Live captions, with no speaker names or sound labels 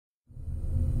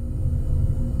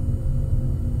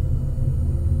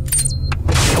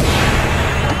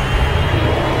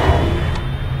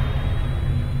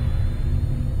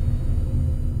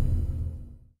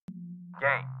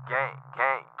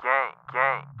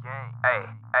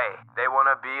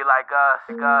like us,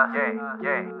 hey,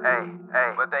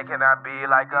 but they cannot be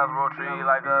like us, roll tree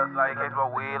like us, like they can't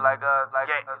smoke weed like us, like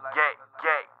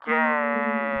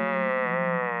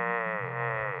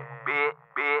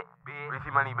bit.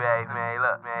 ReeseMoneyBagz, man.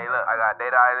 Look, I got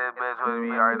data out of this bitch with me.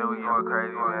 You already know we going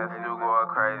crazy, man. Still going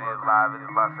crazy. It's live, it's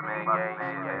bustin', man. Gang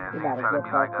shit, man. Trying to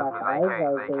be like us, but they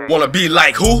can't. Wanna be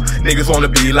like who? Niggas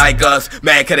wanna be like us.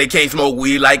 Mad cause they can't smoke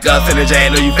weed like us. In the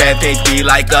jam, know you fast can't speed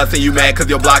like us. And you mad cause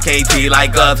your block can't see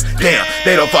like us. Damn,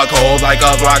 they don't fuck hoes like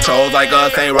us. Rock shows like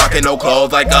us. Ain't rockin' no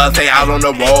clothes like us. Ain't out on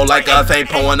the road like us. Ain't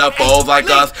pulling up foes like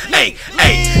us. Hey,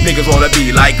 niggas wanna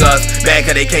be like us. Mad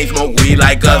cause they can't smoke weed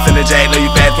like us. In the jam, know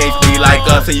you fast can't speed like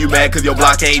us. And you mad cause your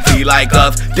block ain't see like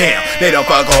us. Damn, they don't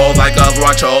fuck hoes like us.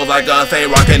 Rock shows like us.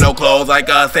 Ain't rockin' no clothes like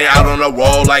us. Ain't out on the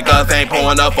road like us. Ain't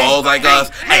pulling up foes like us.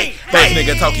 First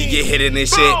nigga talk, he get hit in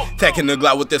this shit. Tacking the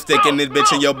Glock with the stick in this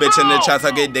bitch. And your bitch in the trap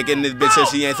suck it dick in this bitch. If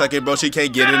she ain't sucking, bro, she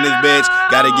can't get in this bitch.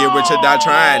 Gotta get rich or die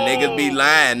trying. Niggas be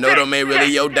lying. No, them ain't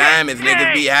really your diamonds.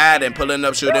 Niggas be hiding. Pulling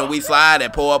up, shooting, we sliding.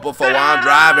 Pull up before I'm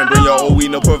driving. Bring your old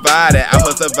weed, no providing. Out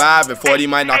for surviving. 40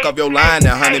 might knock off your line.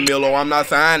 100 mil, or I'm not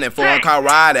signing. 4 car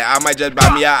riding. I might just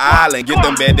buy me an island. Get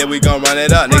them bed, then we gon' run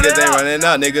it up. Niggas ain't running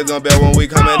up. Niggas gon' bail when we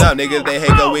coming up. Niggas they hate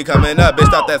cause we coming up. Bitch,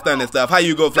 stop that stunning stuff. How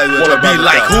you go play with your brother? Wanna be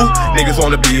like who? Niggas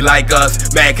wanna be like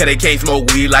us. Mad cause they can't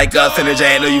smoke weed like us. In the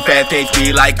jam, know you fast can't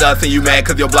speed like us. And you mad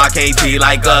cause your block can't see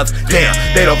like us. Damn,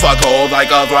 they don't fuck hoes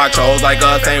like us. Rock shows like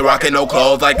us. Ain't rockin' no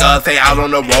clothes like us. Ain't out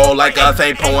on the road like us.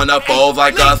 Ain't pulling up foes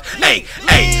like us.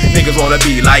 Niggas wanna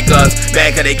be like us.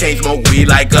 Mad cause they can't smoke weed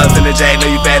like us. In the jam, know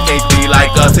you fast can't speed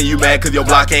like us. And you mad cause your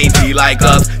block ain't see like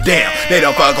us. Damn, they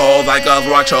don't fuck hoes like us.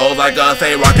 Rock shows like us.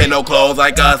 Ain't rockin' no clothes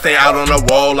like us. Ain't out on the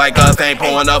road like us. Ain't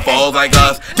pulling up foes like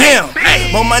us. Damn,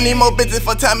 more money, more bitches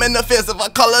for time in the fence. If I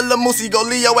call her Lil Moosey, go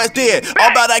leave your ass dead.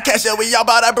 All about that cash, yeah, we all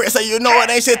about that bread. So you know it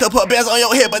ain't shit to put bands on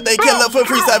your head, but they kill her for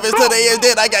free service till they is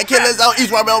dead. I got killers out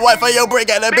east, robbing wife for your brick.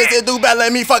 Got a bitch that do bad,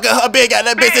 let me fucking her big. Got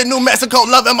a bitch in New Mexico,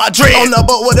 loving my dread. On the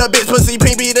boat with a bitch, pussy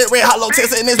pink, beat it red. Hollow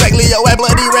tits in this back, Leo at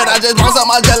bloody red. I just bounced on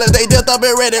my jealous, they dipped up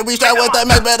and red. And we strapped with the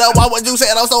mess better. Why would you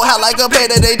say I'm so hot like a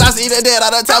plate? They not see the dead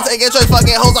out of town, taking straight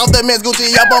fucking hoes off the mess.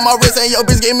 Gucci up on my wrist, and your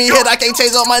bitch get me hit. I can't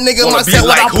change all my niggas myself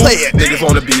when I play it. Niggas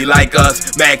wanna be like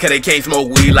us. Mad cause they can't smoke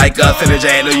weed like us. In the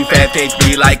jam, know you fast can't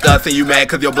speed like us. And you mad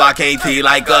cause your block ain't see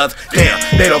like us. Damn,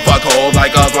 they don't fuck hoes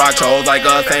like us. Rock shows like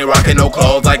us. Ain't rockin' no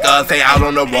clothes like us. Ain't out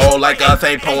on the road like us.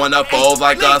 Ain't pulling up foes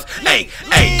like us.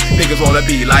 Niggas wanna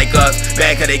be like us.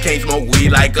 Mad cause they can't smoke weed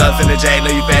like us. In the jam,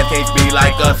 know you fast can't speed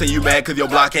like us. And you mad cause your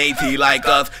block ain't see like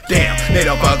us. Damn, they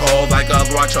don't fuck hoes like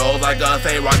us. Rock shows like us.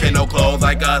 Ain't rockin' no clothes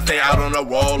like us. Ain't out on the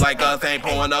road like us. Ain't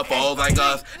pulling up foes like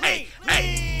us.